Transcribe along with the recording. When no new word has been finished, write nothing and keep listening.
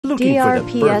Looking for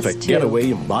the DRPS perfect 2.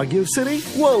 getaway in Baguio City?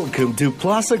 Welcome to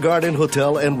Plaza Garden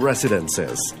Hotel and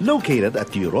Residences. Located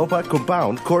at Europa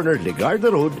Compound, corner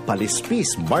Legarda Road,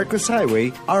 Palispis, Marcos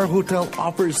Highway, our hotel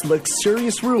offers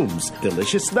luxurious rooms,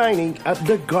 delicious dining at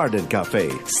the Garden Cafe,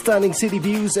 stunning city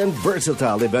views, and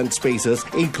versatile event spaces,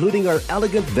 including our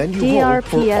elegant venue hall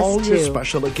for DRPS all your 2.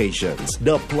 special occasions.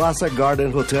 The Plaza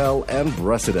Garden Hotel and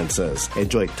Residences.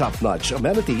 Enjoy top-notch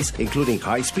amenities, including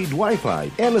high-speed Wi-Fi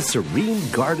and a serene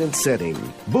garden setting.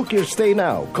 Book your stay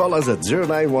now. Call us at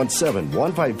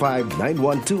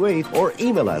 0917-155-9128 or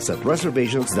email us at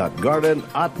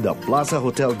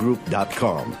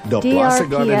reservations.garden@theplazahotelgroup.com. The Plaza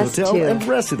Garden DRPS Hotel 2. and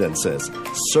Residences,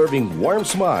 serving warm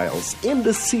smiles in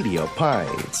the City of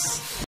Pines.